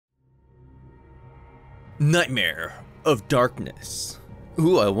Nightmare of Darkness.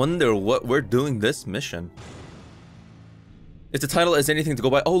 Ooh, I wonder what we're doing this mission. If the title is anything to go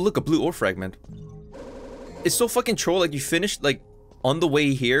by, oh look, a blue ore fragment. It's so fucking troll, like you finished, like, on the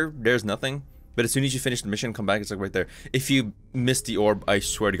way here, there's nothing. But as soon as you finish the mission, come back, it's like right there. If you miss the orb, I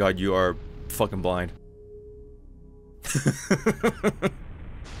swear to God, you are fucking blind.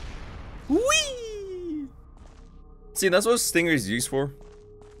 Whee! See, that's what Stinger is used for.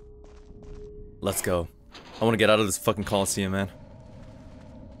 Let's go. I want to get out of this fucking Coliseum, man.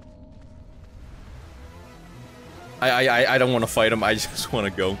 I don't want to fight him, I just want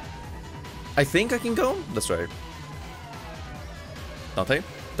to go. I think I can go? That's right. Dante?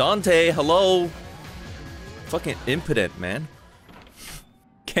 Dante, hello! Fucking impotent, man.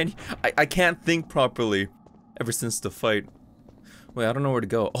 I can't think properly ever since the fight. Wait, I don't know where to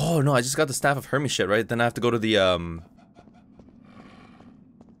go. Oh no, I just got the Staff of Hermes shit, right? Then I have to go to the,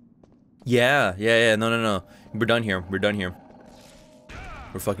 Yeah, no. We're done here. We're done here.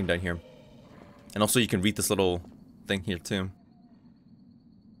 We're fucking done here. And also you can read this little thing here too.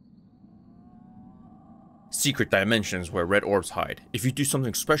 Secret dimensions where red orbs hide. If you do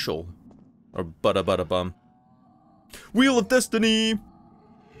something special. Or bum. Wheel of Destiny!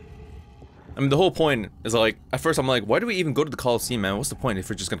 I mean, the whole point is like, at first I'm like, why do we even go to the Coliseum, man? What's the point if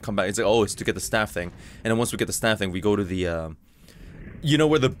we're just gonna come back? It's like, oh, it's to get the staff thing. And then once we get the staff thing, we go to the, you know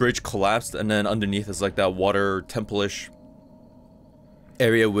where the bridge collapsed and then underneath is like that water temple-ish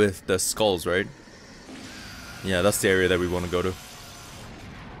area with the skulls, right? Yeah, that's the area that we want to go to.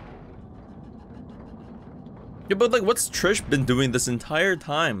 Yeah, but like, what's Trish been doing this entire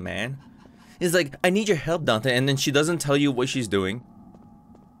time, man? It's like, I need your help, Dante, and then she doesn't tell you what she's doing.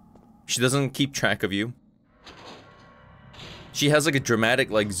 She doesn't keep track of you. She has like a dramatic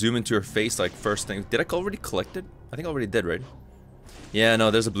like zoom into her face like first thing. Did I already collect it? I think I already did, right? Yeah,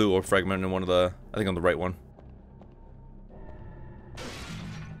 no, there's a blue orb fragment in one of the, I think on the right one.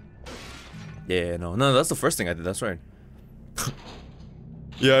 Yeah, no, that's the first thing I did, that's right.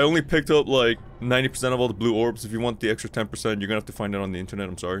 Yeah, I only picked up like 90% of all the blue orbs. If you want the extra 10%, you're gonna have to find it on the internet,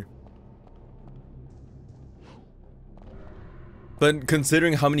 I'm sorry. But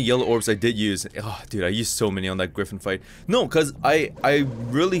considering how many yellow orbs I did use, oh dude, I used so many on that Griffin fight. No, cause I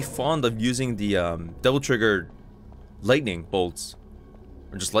really fond of using the double trigger lightning bolts.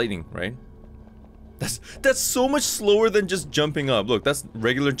 Or just lightning, right? That's so much slower than just jumping up. Look, that's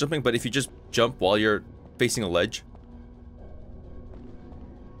regular jumping, but if you just jump while you're facing a ledge.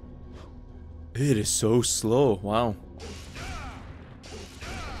 It is so slow, wow.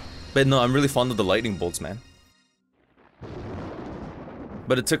 But no, I'm really fond of the lightning bolts, man.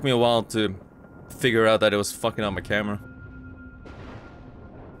 But it took me a while to figure out that it was fucking up my camera.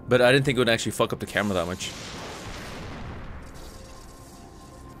 But I didn't think it would actually fuck up the camera that much.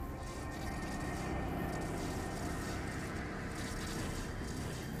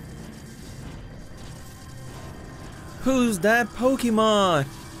 Who's that Pokemon?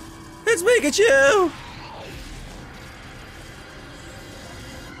 It's Pikachu!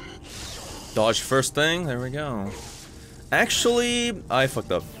 Dodge first thing, there we go. Actually, I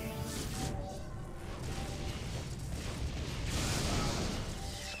fucked up.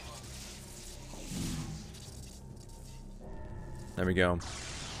 There we go.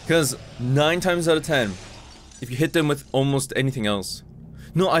 Because 9 times out of 10, if you hit them with almost anything else.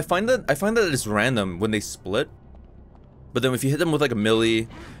 No, I find that it's random when they split. But then if you hit them with like a melee,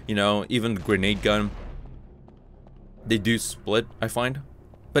 you know, even the grenade gun, they do split, I find.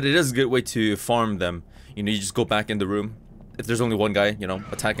 But it is a good way to farm them. You know, you just go back in the room. If there's only one guy, you know,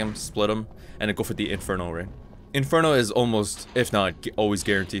 attack him, split him, and then go for the Inferno, right? Inferno is almost, if not, always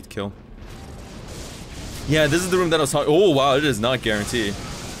guaranteed to kill. Yeah, this is the room that I was talking. Oh wow, it is not guaranteed.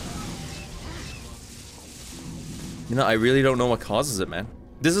 You know, I really don't know what causes it, man.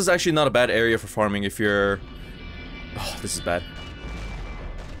 This is actually not a bad area for farming if you're... Oh, this is bad.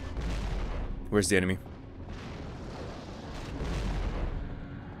 Where's the enemy?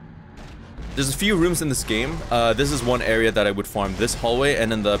 There's a few rooms in this game. This is one area that I would farm. This hallway and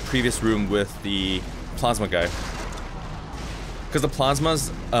then the previous room with the plasma guy. Because the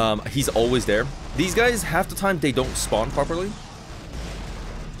plasmas, he's always there. These guys, half the time, they don't spawn properly.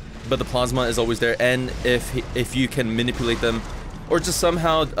 But the plasma is always there. And if you can manipulate them, or just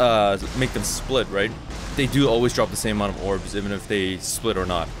somehow make them split, right? They do always drop the same amount of orbs, even if they split or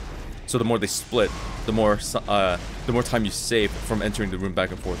not. So the more they split, the more time you save from entering the room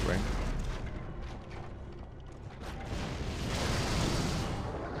back and forth, right?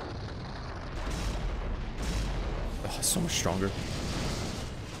 Oh, so much stronger.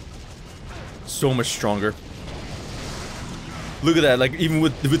 So much stronger. Look at that, like, even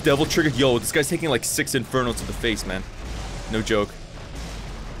with Devil Trigger, yo, this guy's taking like 6 Inferno to the face, man. No joke.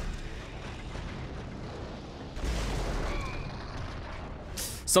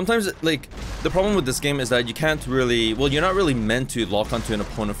 Sometimes, like, the problem with this game is that you can't really, well, you're not really meant to lock onto an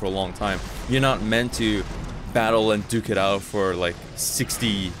opponent for a long time. You're not meant to battle and duke it out for, like,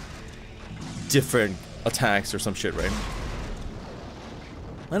 60 different attacks or some shit, right?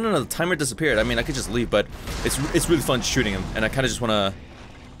 I don't know, the timer disappeared. I mean, I could just leave, but it's really fun shooting him, and I kind of just want to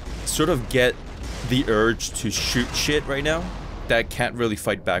sort of get the urge to shoot shit right now that can't really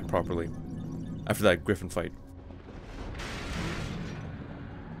fight back properly after that Griffin fight.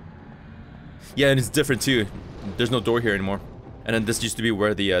 Yeah, and it's different too. There's no door here anymore. And then this used to be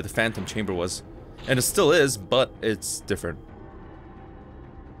where the Phantom Chamber was. And it still is, but it's different.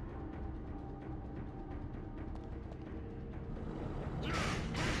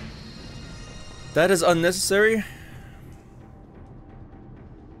 That is unnecessary.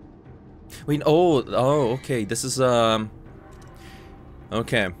 Wait, oh, okay. This is, okay.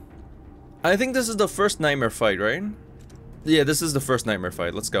 I think this is the first Nightmare fight, right? Yeah, this is the first Nightmare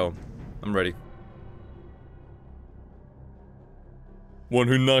fight. Let's go. I'm ready. One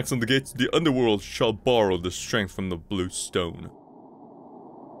who knocks on the gates of the underworld shall borrow the strength from the blue stone.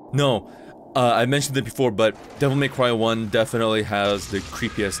 No, I mentioned it before, but Devil May Cry 1 definitely has the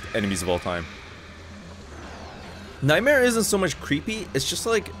creepiest enemies of all time. Nightmare isn't so much creepy, it's just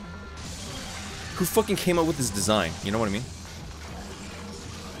like, who fucking came up with this design? You know what I mean?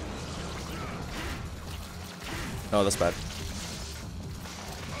 Oh, that's bad.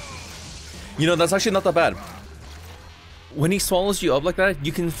 You know, that's actually not that bad. When he swallows you up like that,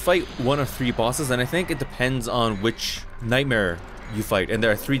 you can fight 1 or 3 bosses, and I think it depends on which Nightmare you fight. And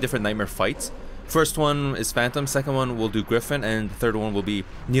there are 3 different Nightmare fights. First one is Phantom, second one will do Griffin, and the third one will be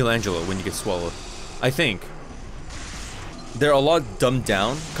Neil Angelo when you get swallowed. I think. They're a lot dumbed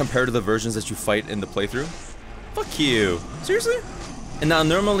down compared to the versions that you fight in the playthrough. Fuck you. Seriously? And now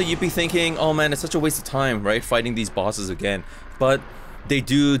normally you'd be thinking, oh man, it's such a waste of time, right? Fighting these bosses again. But they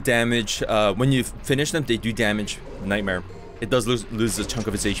do damage, when you finish them, they do damage Nightmare. It does lose a chunk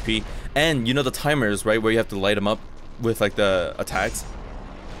of its HP. And you know the timers, right? Where you have to light them up with like the attacks.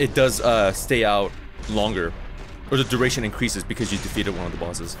 It does stay out longer. Or the duration increases because you defeated one of the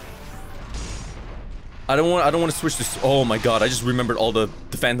bosses. I don't want to switch this. Oh my god, I just remembered all the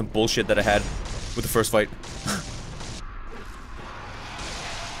Phantom bullshit that I had with the first fight.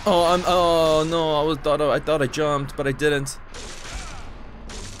 Oh no, I thought I jumped, but I didn't.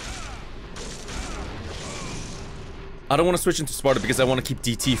 I don't want to switch into Sparta because I want to keep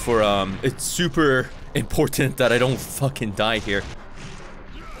DT for it's super important that I don't fucking die here.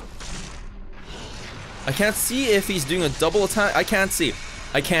 I can't see if he's doing a double attack. I can't see.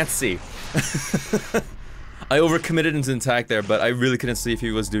 I can't see. I overcommitted into attack there, but I really couldn't see if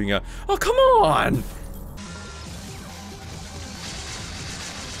he was doing a... Oh, come on!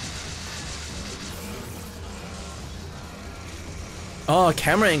 Oh,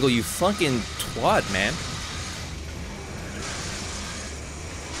 camera angle, you fucking twat, man.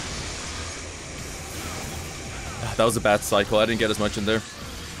 That was a bad cycle. I didn't get as much in there.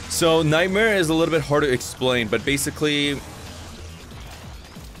 So, Nightmare is a little bit hard to explain, but basically...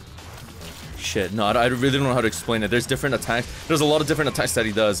 Shit, no, I really don't know how to explain it. There's different attacks. There's a lot of different attacks that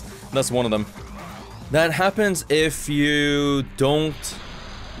he does. That's one of them. That happens if you don't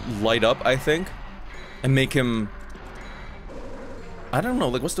light up, I think, and make him... I don't know,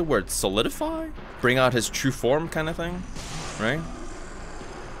 like, what's the word? Solidify? Bring out his true form kind of thing, right?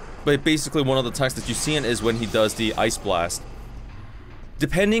 But basically one of the attacks that you see in is when he does the Ice Blast.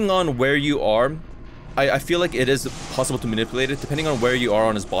 Depending on where you are, I feel like it is possible to manipulate it. Depending on where you are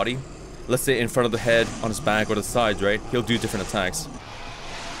on his body, let's say in front of the head, on his back, or the sides, right? He'll do different attacks.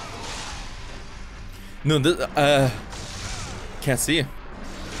 No, can't see.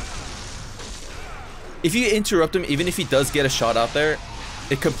 If you interrupt him, even if he does get a shot out there,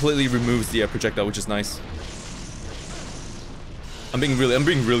 it completely removes the projectile, which is nice. I'm being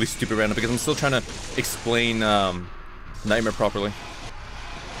really stupid right now because I'm still trying to explain Nightmare properly.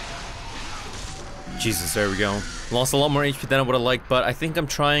 Jesus, there we go. Lost a lot more HP than I would have liked, but I think I'm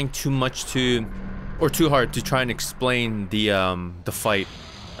trying too hard to try and explain the fight.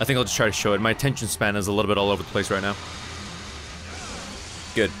 I think I'll just try to show it. My attention span is a little bit all over the place right now.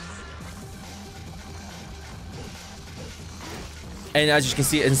 Good. And as you can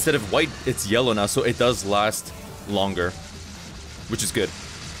see, instead of white, it's yellow now, so it does last longer. Which is good.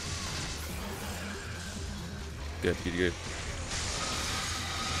 Good, good, good.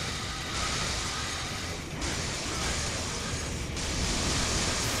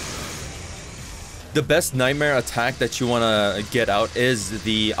 the best Nightmare attack that you want to get out is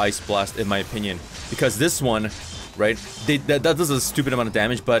the Ice Blast, in my opinion. Because this one, right, that does a stupid amount of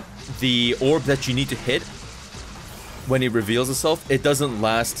damage, but the orb that you need to hit when it reveals itself, it doesn't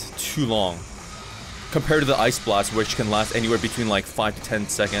last too long. Compared to the Ice Blast, which can last anywhere between like 5 to 10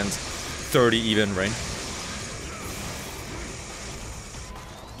 seconds, 30 even, right?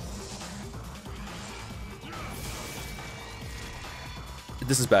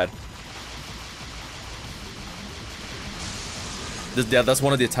 This is bad. Yeah, that's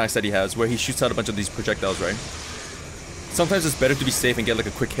one of the attacks that he has, where he shoots out a bunch of these projectiles, right? Sometimes it's better to be safe and get like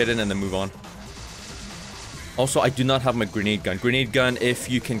a quick hit in and then move on. Also, I do not have my grenade gun. Grenade gun, if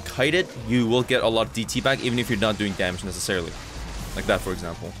you can kite it, you will get a lot of DT back, even if you're not doing damage necessarily. Like that, for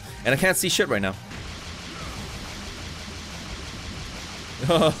example. And I can't see shit right now.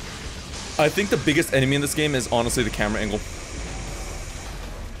 I think the biggest enemy in this game is honestly the camera angle.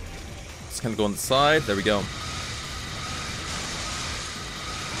 Just kind of go on the side. There we go.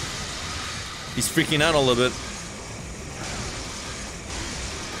 He's freaking out a little bit.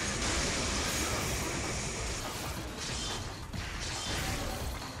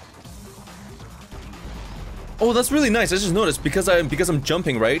 Oh, that's really nice. I just noticed because I'm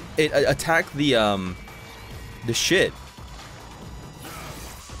jumping, right? It attacked the shit.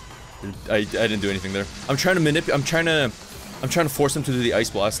 I didn't do anything there. I'm trying to manipulate. I'm trying to force him to do the Ice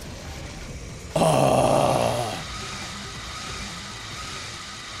Blast. Oh.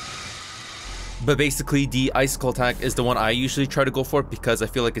 But basically, the icicle attack is the one I usually try to go for because I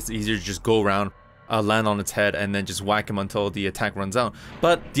feel like it's easier to just go around, land on its head, and then just whack him until the attack runs out.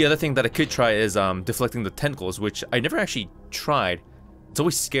 But the other thing that I could try is deflecting the tentacles, which I never actually tried. It's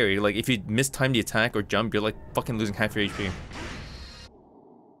always scary. Like, if you mistime the attack or jump, you're like fucking losing half your HP.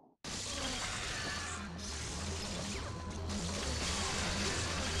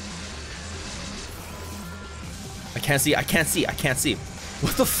 I can't see, I can't see, I can't see.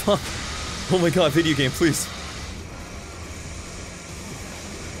 What the fuck? Oh my god, video game, please.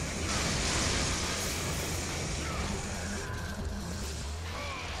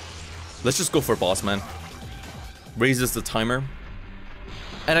 Let's just go for boss, man. Raises the timer.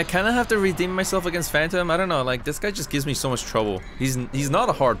 And I kind of have to redeem myself against Phantom. I don't know, like, this guy just gives me so much trouble. He's not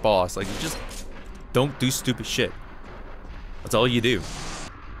a hard boss. Like, you just don't do stupid shit. That's all you do.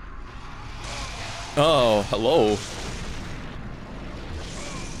 Oh, hello.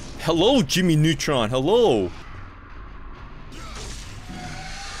 Hello, Jimmy Neutron. Hello.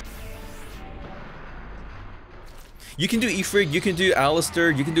 You can do Ifrit, you can do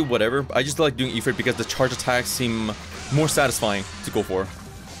Alistair, you can do whatever. I just like doing Ifrit because the charge attacks seem more satisfying to go for.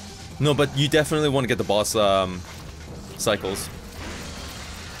 No, but you definitely want to get the boss cycles.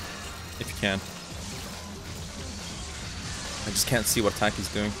 If you can. I just can't see what attack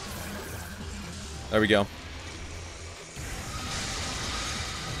he's doing. There we go.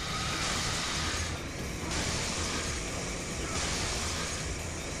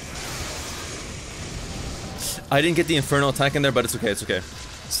 I didn't get the Inferno attack in there, but it's okay, it's okay.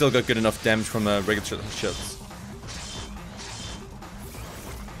 Still got good enough damage from regular ships.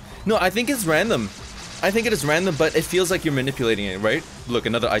 No, I think it's random. I think it is random, but it feels like you're manipulating it, right? Look,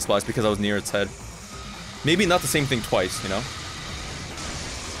 another Ice Blast because I was near its head. Maybe not the same thing twice, you know?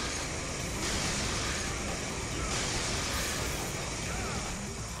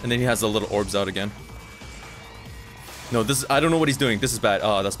 And then he has the little orbs out again. No, this is, I don't know what he's doing. This is bad.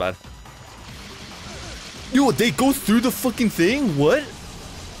 Oh, that's bad. Yo, they go through the fucking thing? What?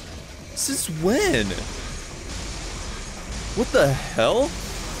 Since when? What the hell?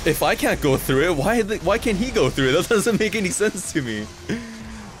 If I can't go through it, why can't he go through it? That doesn't make any sense to me.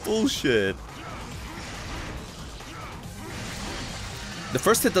 Bullshit. The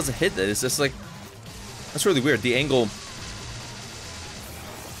first hit doesn't hit it. It's just like... That's really weird. The angle...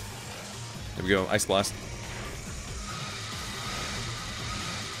 There we go. Ice Blast.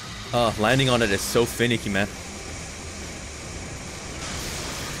 Landing on it is so finicky, man.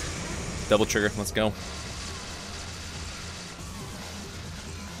 Double trigger, let's go.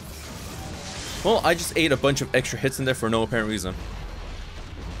 Well, I just ate a bunch of extra hits in there for no apparent reason.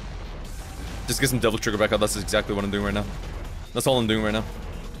 Just get some double trigger back out, that's exactly what I'm doing right now. That's all I'm doing right now.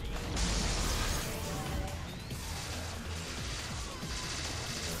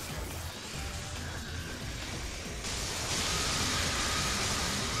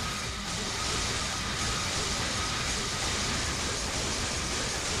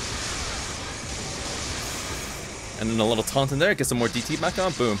 And then a little taunt in there, get some more DT back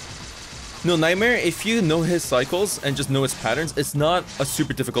on, boom. No, Nightmare, if you know his cycles and just know his patterns, it's not a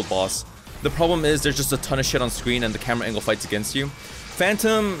super difficult boss. The problem is there's just a ton of shit on screen and the camera angle fights against you.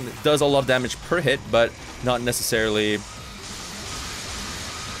 Phantom does a lot of damage per hit, but not necessarily...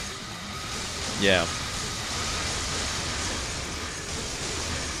 Yeah.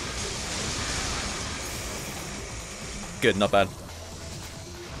 Good, not bad.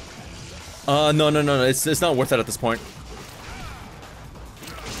 No, it's not worth it at this point.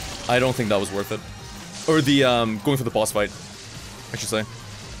 I don't think that was worth it. Or the, going for the boss fight, I should say.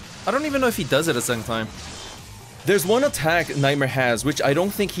 I don't even know if he does it a second time. There's one attack Nightmare has, which I don't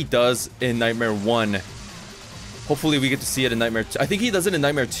think he does in Nightmare 1. Hopefully we get to see it in Nightmare 2. I think he does it in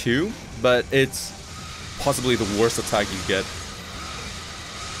Nightmare 2, but it's possibly the worst attack you get.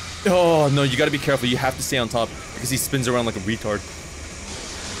 Oh, no, you gotta be careful. You have to stay on top, because he spins around like a retard.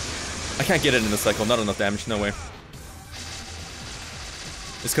 I can't get it in the cycle. Not enough damage. No way.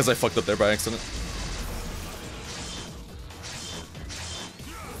 It's because I fucked up there by accident.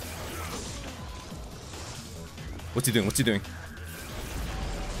 What's he doing? What's he doing?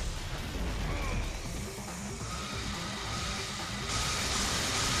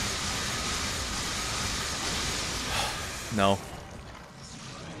 No.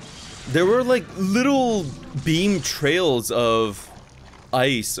 There were like little beam trails of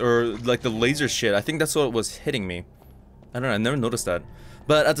ice or like the laser shit. I think that's what was hitting me. I don't know, I never noticed that.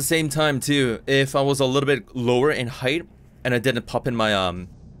 But at the same time too, if I was a little bit lower in height and I didn't pop in my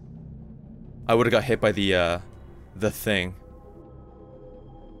I would have got hit by the thing.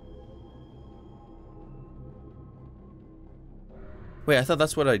 Wait, I thought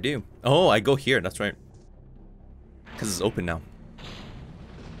that's what I do. Oh, I go here, that's right. Because it's open now.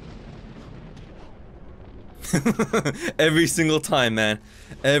 Every single time, man.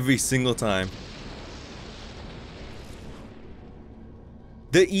 Every single time.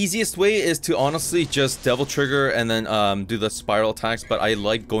 The easiest way is to honestly just Devil Trigger and then do the spiral attacks, but I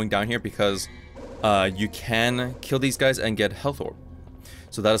like going down here because you can kill these guys and get health orb.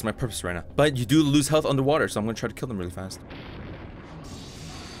 So that is my purpose right now. But you do lose health underwater, so I'm going to try to kill them really fast.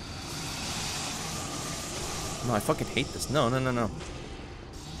 No, I fucking hate this. No.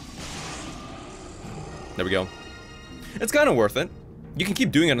 There we go. It's kind of worth it. You can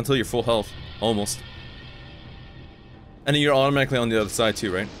keep doing it until you're full health. Almost. And then you're automatically on the other side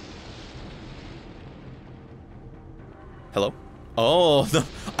too, right? Hello? Oh, no.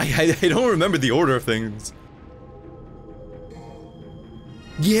 I don't remember the order of things.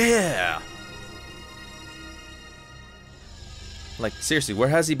 Yeah! Like, seriously, where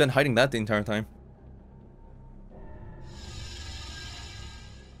has he been hiding that the entire time?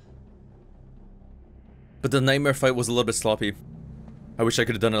 But the nightmare fight was a little bit sloppy. I wish I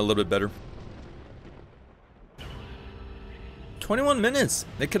could have done it a little bit better. 21 minutes!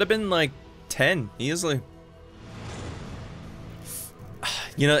 It could have been like 10, easily.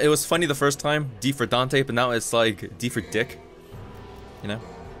 You know, it was funny the first time, D for Dante, but now it's like D for Dick. You know?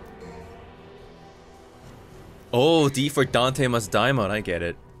 Oh, D for Dante Must Die mode, I get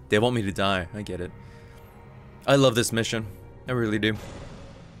it. They want me to die, I get it. I love this mission. I really do.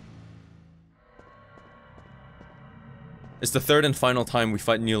 It's the third and final time we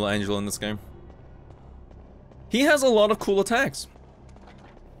fight Angelo in this game. He has a lot of cool attacks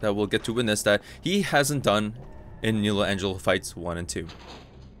that we'll get to witness that he hasn't done in Angelo fights 1 and 2.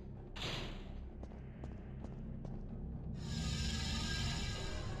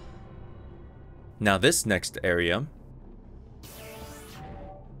 Now this next area,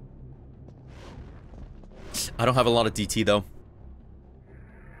 I don't have a lot of DT though.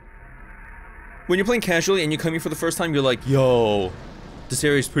 When you're playing casually and you come here for the first time, you're like, yo, this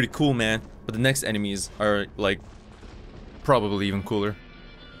area is pretty cool, man. But the next enemies are, like, probably even cooler.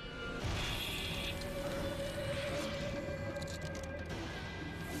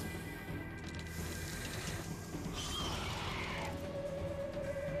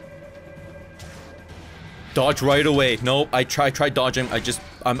 Dodge right away. Nope, I tried dodging. I'm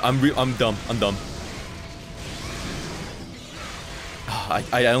dumb. I'm dumb.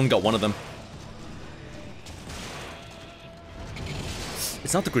 I only got one of them.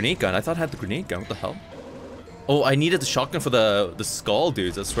 It's not the grenade gun. I thought I had the grenade gun. What the hell? Oh, I needed the shotgun for the skull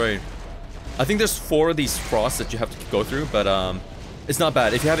dudes. That's right. I think there's 4 of these frosts that you have to go through, but it's not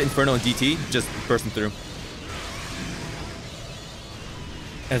bad. If you have Inferno and DT, just burst them through.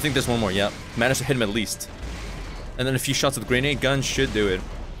 And I think there's one more. Yeah, managed to hit him at least. And then a few shots of the grenade gun should do it.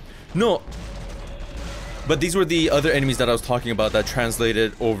 No. But these were the other enemies that I was talking about that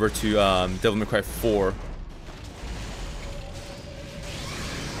translated over to Devil May Cry 4.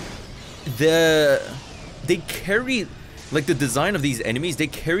 They carried, like, the design of these enemies, they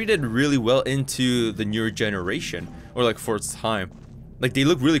carried it really well into the newer generation, or like for its time. Like, they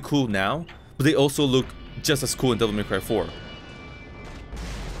look really cool now, but they also look just as cool in Devil May Cry 4.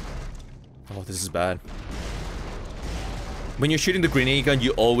 Oh, this is bad. When you're shooting the grenade gun,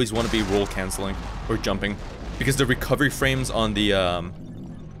 you always want to be roll canceling or jumping, because the recovery frames on the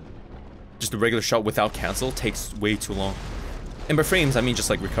just the regular shot without cancel takes way too long. And by frames, I mean just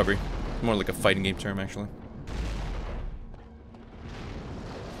like recovery. More like a fighting game term, actually.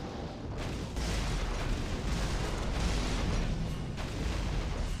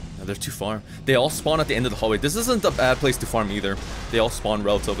 No, they're too far. They all spawn at the end of the hallway. This isn't a bad place to farm either. They all spawn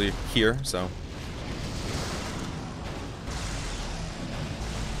relatively here, so.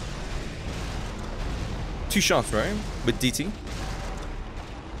 Two shots, right? With DT.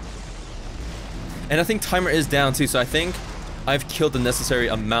 And I think timer is down too, so I think I've killed the necessary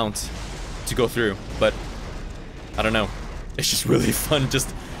amount to go through, but I don't know. It's just really fun.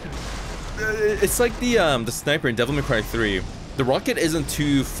 Just it's like the sniper in Devil May Cry 3. The rocket isn't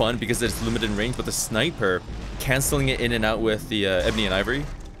too fun because it's limited in range, but the sniper, canceling it in and out with the Ebony and Ivory.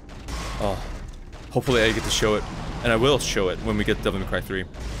 Oh, hopefully I get to show it, and I will show it when we get Devil May Cry 3.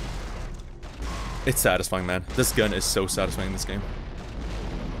 It's satisfying, man. This gun is so satisfying in this game.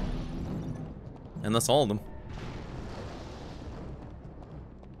 And that's all of them.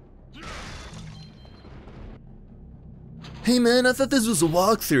 Hey man, I thought this was a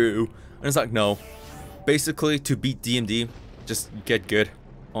walkthrough. And it's like, no. Basically, to beat DMD, just get good,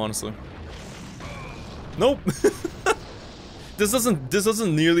 honestly. Nope. This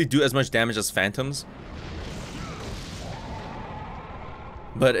doesn't nearly do as much damage as Phantoms.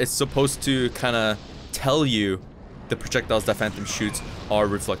 But it's supposed to kind of tell you the projectiles that Phantom shoots are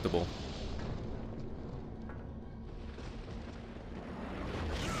reflectable.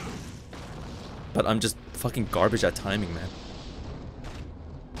 But I'm just fucking garbage at timing, man.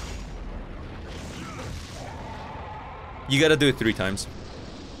 You gotta do it 3 times.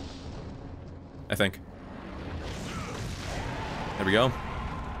 I think. There we go.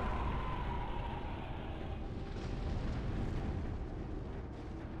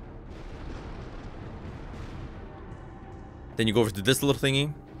 Then you go over to this little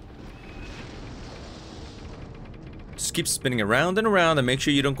thingy. Just keep spinning around and around and make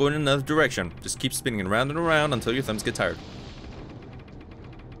sure you don't go in another direction. Just keep spinning around and around until your thumbs get tired.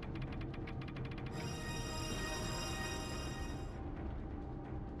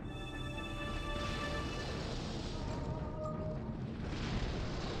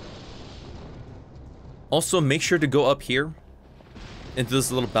 Also, make sure to go up here into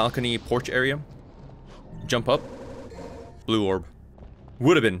this little balcony porch area. Jump up. Blue orb.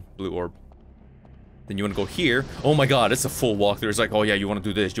 Would have been blue orb. Then you want to go here. Oh my god, it's a full walkthrough. It's like, oh yeah, you want to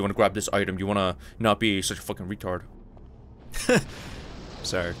do this. You want to grab this item. You want to not be such a fucking retard.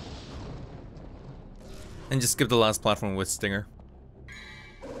 Sorry. And just skip the last platform with Stinger.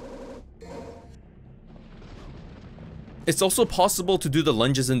 It's also possible to do the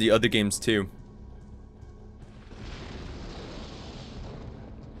lunges in the other games too.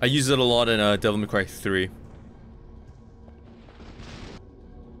 I use it a lot in Devil May Cry 3.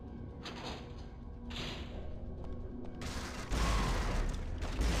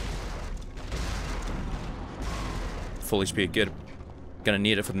 Full HP, good. Gonna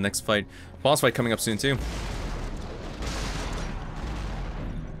need it for the next fight. Boss fight coming up soon too.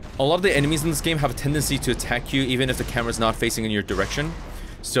 A lot of the enemies in this game have a tendency to attack you even if the camera's not facing in your direction.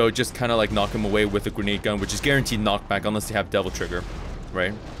 So just kind of like knock them away with a grenade gun, which is guaranteed knockback unless they have Devil Trigger,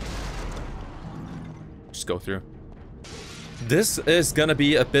 right? Just go through. This is gonna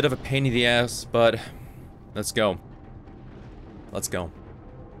be a bit of a pain in the ass, but let's go. Let's go.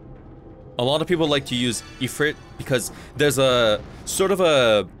 A lot of people like to use Ifrit because there's a sort of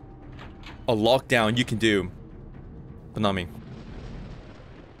a lockdown you can do, but not me.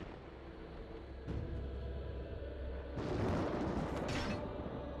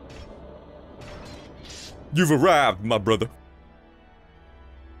 You've arrived, my brother.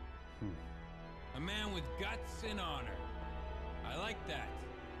 A man with guts and honor. I like that.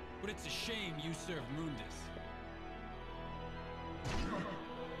 But it's a shame you serve Mundus.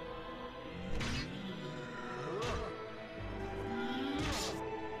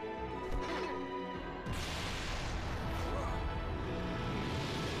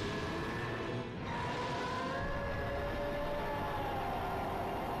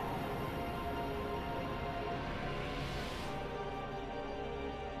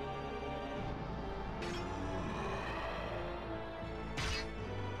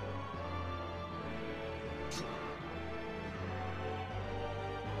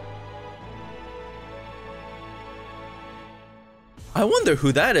 I wonder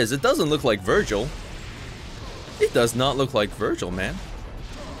who that is. It doesn't look like Virgil. It does not look like Virgil, man.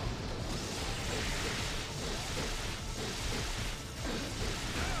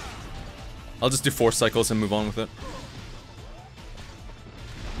 I'll just do 4 cycles and move on with it.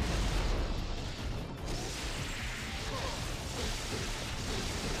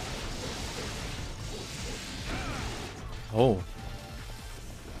 Oh.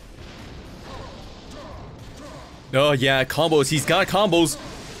 Oh yeah, combos. He's got combos.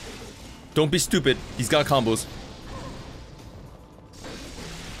 Don't be stupid. He's got combos.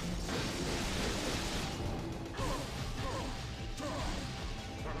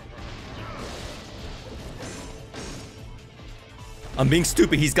 I'm being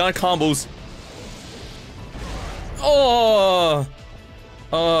stupid. He's got combos. Oh.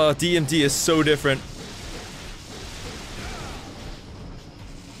 Oh, DMD is so different.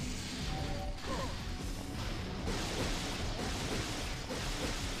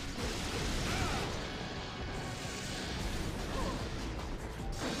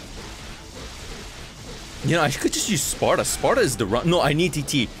 You know, I could just use Sparta. Sparta is the run. No, I need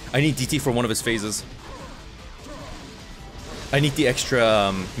DT. I need DT for one of his phases. I need the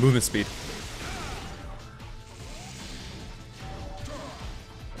extra movement speed.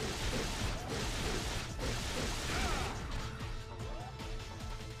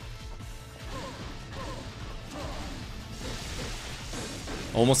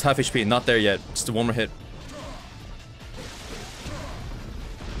 Almost half HP. Not there yet. Just one more hit.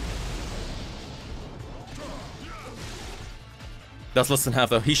 That's less than half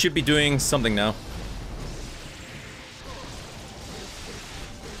though. He should be doing something now.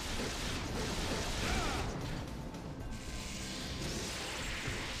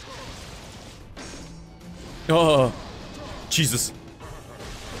 Oh, Jesus.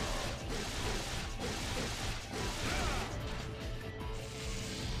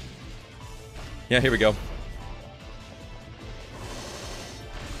 Yeah, here we go.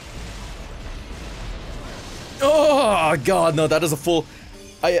 Oh god, no, that is a full.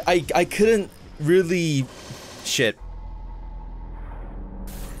 I couldn't really. Shit.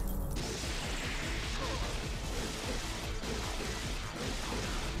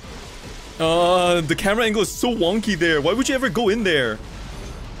 The camera angle is so wonky there. Why would you ever go in there?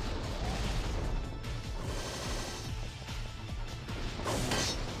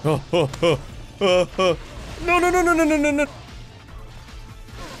 No, no, no, no, no, no, no, no.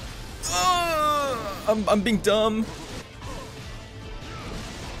 I'm being dumb.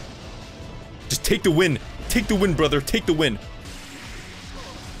 Just take the win. Take the win, brother. Take the win.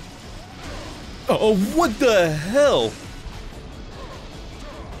 Oh, what the hell?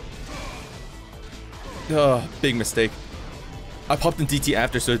 Big mistake. I popped in DT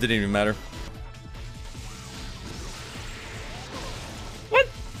after, so it didn't even matter. What?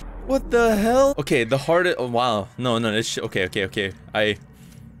 What the hell? Okay, the hardest. Oh, wow. No, no, it's okay, okay, okay.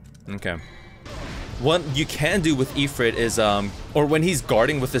 Okay. What you can do with Ifrit is, or when he's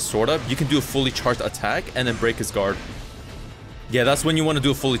guarding with his sword up, you can do a fully charged attack and then break his guard. Yeah, that's when you want to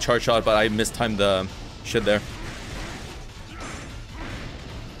do a fully charged shot, but I mistimed the shit there.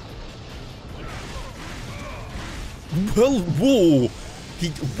 Well, whoa!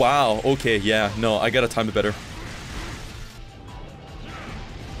 Wow, okay, yeah, no, I gotta time it better.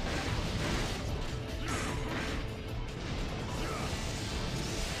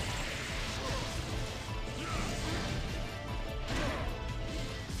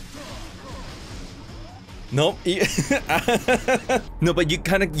 Nope. No, but you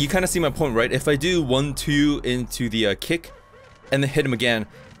kind of see my point, right? If I do 1-2 into the kick, and then hit him again,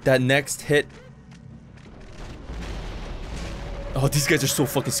 that next hit. Oh, these guys are so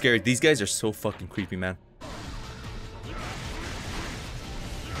fucking scary. These guys are so fucking creepy, man.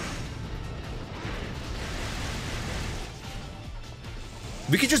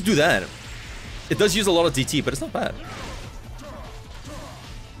 We could just do that. It does use a lot of DT, but it's not bad.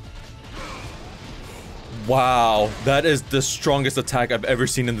 Wow, that is the strongest attack I've ever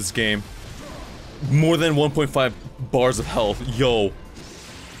seen in this game. More than 1.5 bars of health. Yo.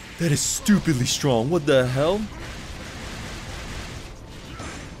 That is stupidly strong. What the hell?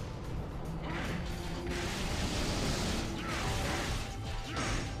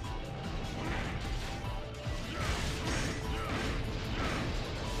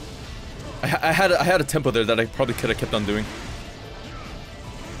 I had a tempo there that I probably could have kept on doing.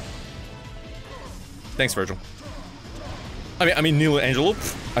 Thanks, Virgil. I mean Neil Angelo.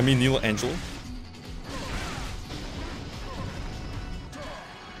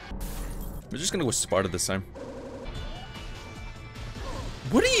 We're just gonna go with Sparta this time.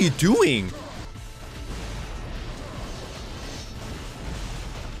 What are you doing?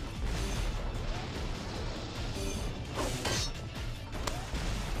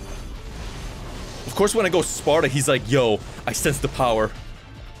 Of course, when I go Sparta, he's like, yo, I sense the power.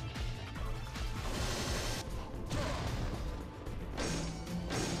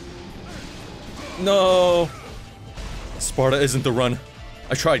 No! Sparta isn't the run.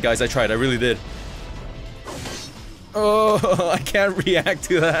 I tried, guys, I tried, I really did. Oh, I can't react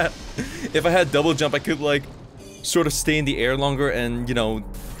to that. If I had double jump, I could, like, sort of stay in the air longer and, you know,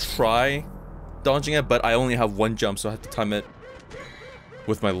 try dodging it, but I only have one jump, so I have to time it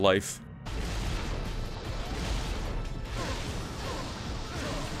with my life.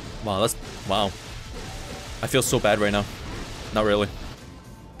 Wow, that's... wow. I feel so bad right now. Not really.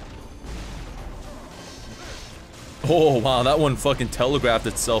 Oh, wow, that one fucking telegraphed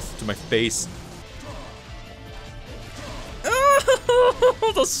itself to my face.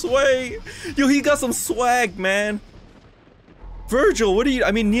 The sway! Yo, he got some swag, man. Virgil, what are you-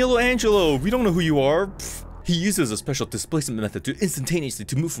 I mean, Nilo Angelo, we don't know who you are. Pfft. He uses a special displacement method to instantaneously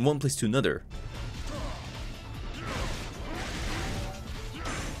to move from one place to another.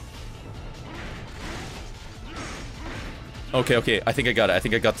 Okay, okay, I think I got it. I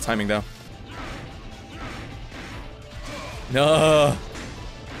think I got the timing down. No.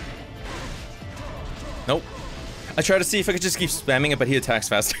 Nope. I tried to see if I could just keep spamming it, but he attacks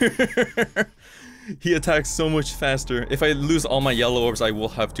faster. He attacks so much faster. If I lose all my yellow orbs, I will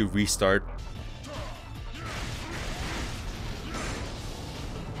have to restart.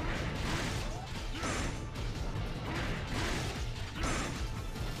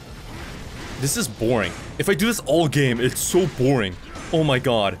 This is boring. If I do this all game, it's so boring. Oh my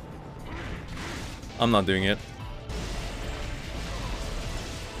god. I'm not doing it.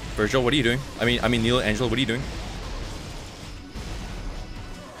 Virgil, what are you doing? I mean, Nilo Angelo, what are you doing?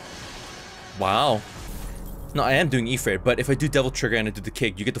 Wow. No, I am doing E-Freight, but if I do Devil Trigger and I do the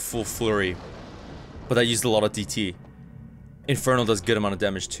kick, you get the full flurry. But I used a lot of DT. Inferno does good amount of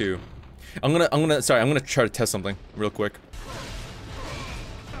damage too. I'm gonna try to test something real quick.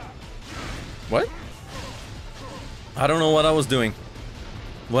 What? I don't know what I was doing.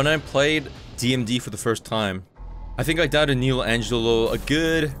 When I played DMD for the first time, I think I died to Nilo Angelo a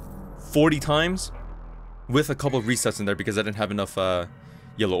good 40 times. With a couple of resets in there because I didn't have enough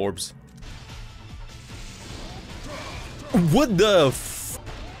yellow orbs. What the f-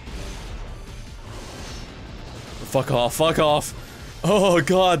 Fuck off, fuck off. Oh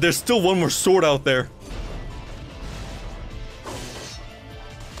god, there's still one more sword out there.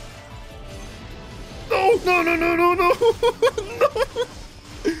 No, no, no, no, no, no. No.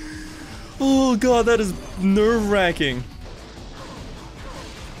 Oh god, that is nerve-wracking.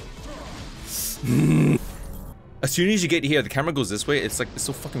 As soon as you get here, the camera goes this way. It's like, it's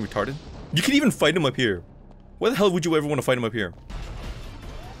so fucking retarded. You can even fight him up here. Why the hell would you ever want to fight him up here?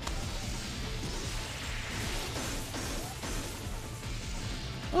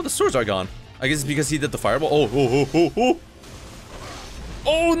 Oh, the swords are gone. I guess it's because he did the fireball. Oh, oh, oh, oh, oh.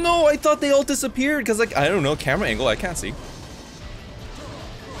 Oh no, I thought they all disappeared because, like, I don't know, camera angle, I can't see.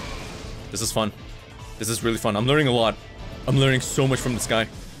 This is fun. This is really fun. I'm learning a lot. I'm learning so much from this guy.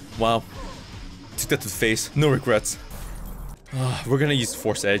 Wow. Took that to the face. No regrets. We're gonna use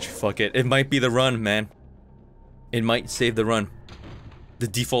Force Edge. Fuck it. It might be the run, man. It might save the run. The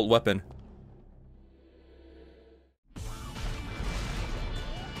default weapon.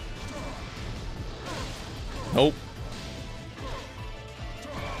 Nope.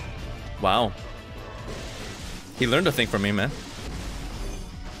 Wow. He learned a thing from me, man.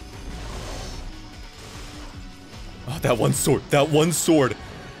 Oh, that one sword. That one sword.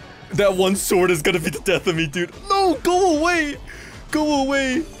 That one sword is gonna be the death of me, dude. No, go away. Go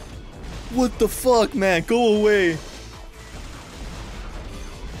away. What the fuck, man? Go away.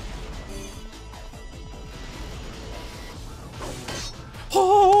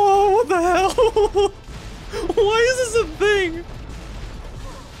 Oh, what the hell? Why is this a thing?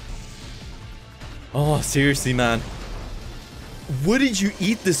 Oh, seriously, man. What did you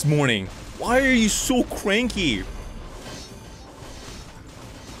eat this morning? Why are you so cranky?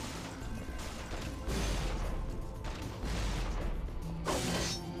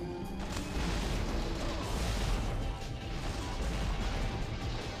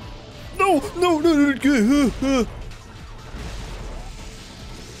 No, no, no, no.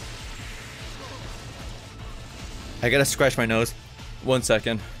 I gotta scratch my nose. 1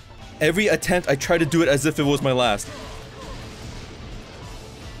 second. Every attempt, I try to do it as if it was my last.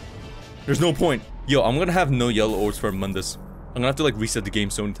 There's no point. Yo, I'm gonna have no yellow orbs for Mundus. I'm gonna have to, like, reset the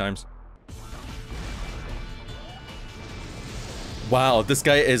game so many times. Wow, this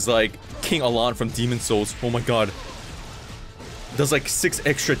guy is, like, King Alan from Demon Souls. Oh my god. Does, like, 6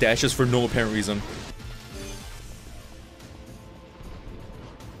 extra dashes for no apparent reason.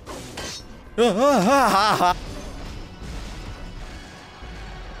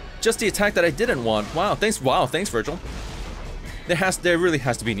 Just the attack that I didn't want. Wow, thanks, Virgil. There really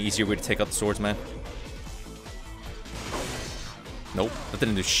has to be an easier way to take out the swords, man. Nope, that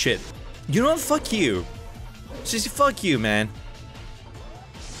didn't do shit. You know what? Fuck you. Just fuck you, man.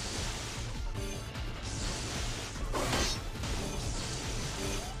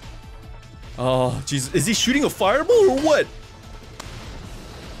 Oh, jeez. Is he shooting a fireball or what?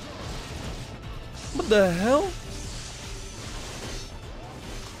 What the hell?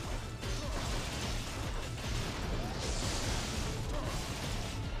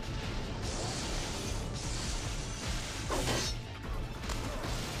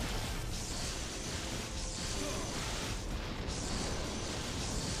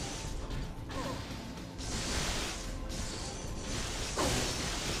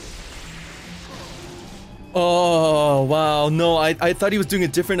 Oh, wow. No, I thought he was doing a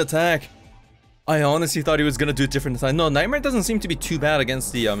different attack. I honestly thought he was gonna do a different attack. No, Nightmare doesn't seem to be too bad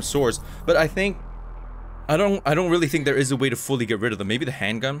against the swords, but I think I don't really think there is a way to fully get rid of them. Maybe the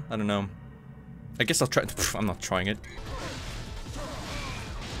handgun? I don't know. I guess I'll try. I'm not trying it.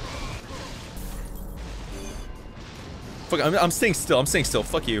 Fuck, I'm staying still. I'm staying still.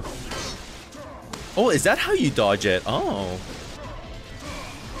 Fuck you. Oh, is that how you dodge it? Oh.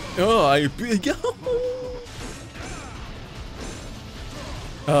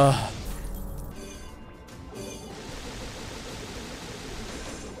 Oh,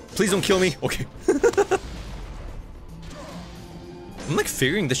 please don't kill me. Okay. I'm like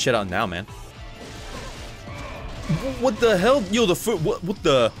figuring this shit out now, man. What the hell? Yo, the foot. What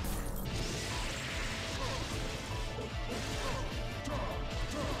the?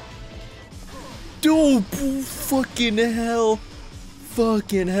 Dude, fucking hell.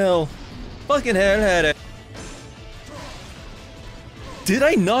 Fucking hell. Fucking hell had it. Did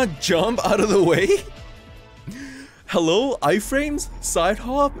I not jump out of the way? Hello? Iframes? Side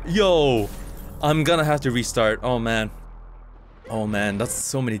hop? Yo. I'm gonna have to restart. Oh man. Oh man, that's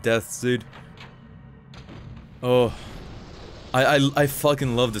so many deaths, dude. Oh. I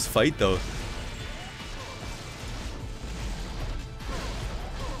fucking love this fight though.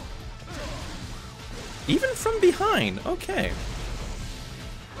 Even from behind. Okay.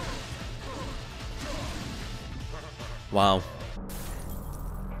 Wow.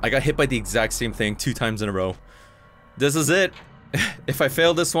 I got hit by the exact same thing 2 times in a row. This is it. If I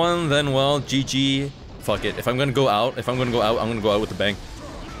fail this one, then well, GG. Fuck it. If I'm gonna go out, I'm gonna go out with a bang.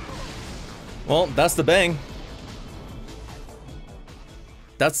 Well, that's the bang.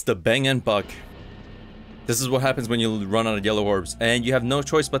 That's the bang and buck. This is what happens when you run out of yellow orbs. And you have no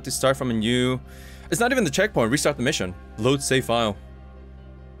choice but to start from a new... It's not even the checkpoint. Restart the mission. Load save file.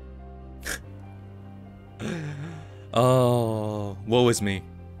 Oh, woe is me.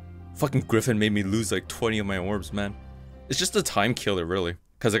 Fucking Griffin made me lose like 20 of my orbs, man. It's just a time killer, really.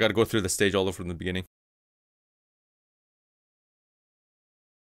 Because I gotta go through the stage all over from the beginning.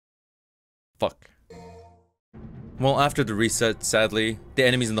 Fuck. Well, after the reset, sadly, the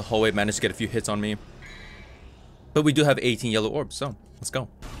enemies in the hallway managed to get a few hits on me. But we do have 18 yellow orbs, so let's go.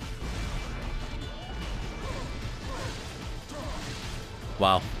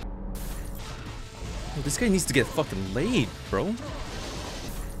 Wow. Oh, this guy needs to get fucking laid, bro.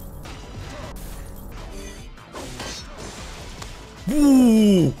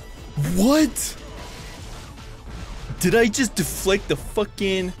 Ooh! What? Did I just deflect the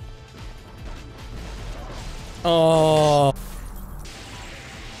fucking... Oh.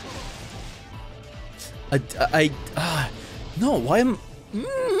 No, why am...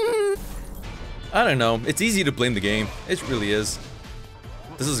 I don't know. It's easy to blame the game. It really is.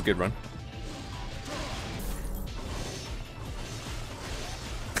 This is a good run.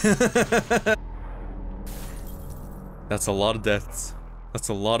 That's a lot of deaths. That's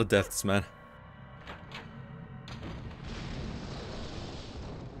a lot of deaths, man.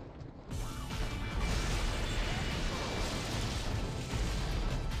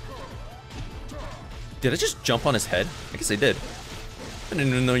 Did I just jump on his head? I guess I did. I didn't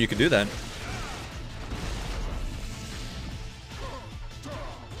even know you could do that.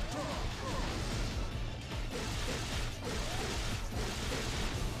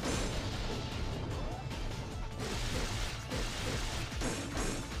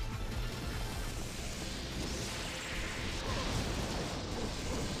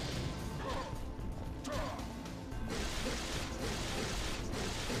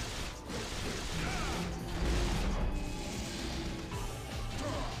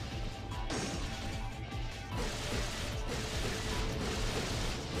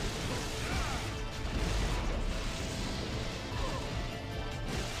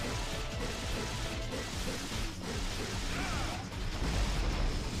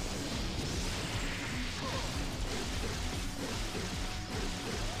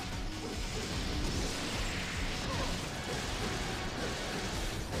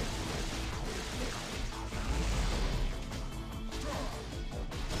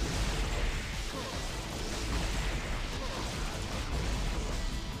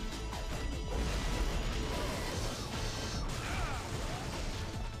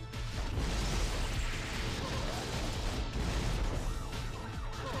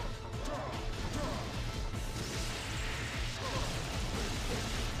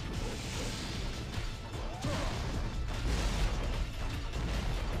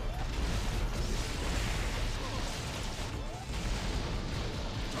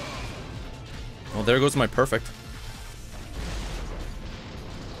 Well, there goes my perfect.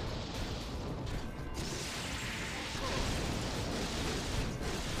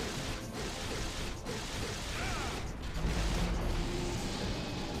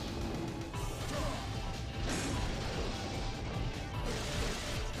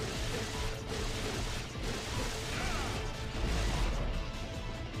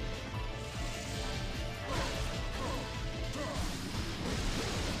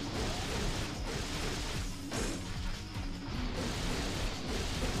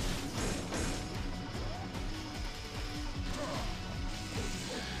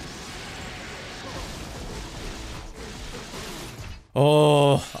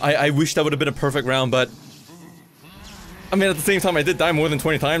 Oh, I wish that would have been a perfect round, but... I mean, at the same time, I did die more than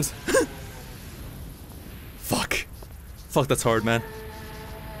 20 times. Fuck. Fuck, that's hard, man.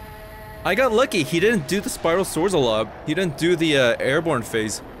 I got lucky. He didn't do the spiral swords a lot. He didn't do the airborne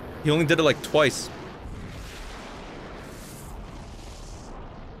phase. He only did it like twice.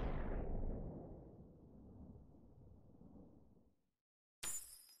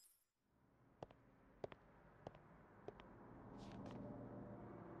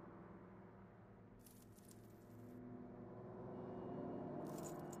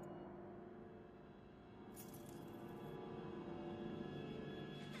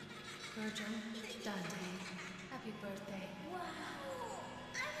 Virgil, Dante, happy birthday. Wow! I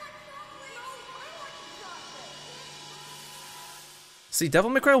want chocolate! No, I want chocolate! See,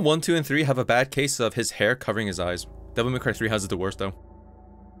 Devil May Cry 1, 2, and 3 have a bad case of his hair covering his eyes. Devil May Cry 3 has it the worst, though.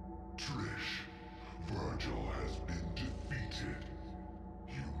 Trish, Virgil has been defeated.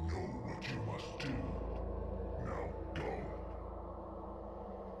 You know what you must do. Now go.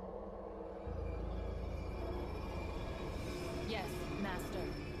 Yes, master.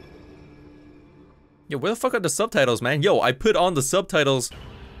 Yo, where the fuck are the subtitles, man? Yo, I put on the subtitles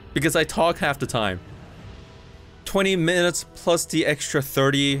because I talk half the time. 20 minutes plus the extra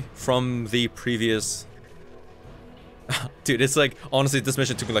 30 from the previous... Dude, it's like, honestly, this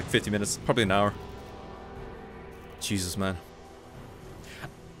mission took me like 50 minutes, probably an hour. Jesus, man.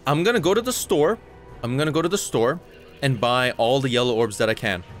 I'm gonna go to the store. I'm gonna go to the store and buy all the yellow orbs that I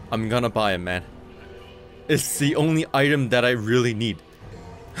can. I'm gonna buy them, man. It's the only item that I really need.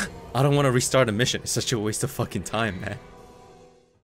 I don't want to restart a mission. It's such a waste of fucking time, man.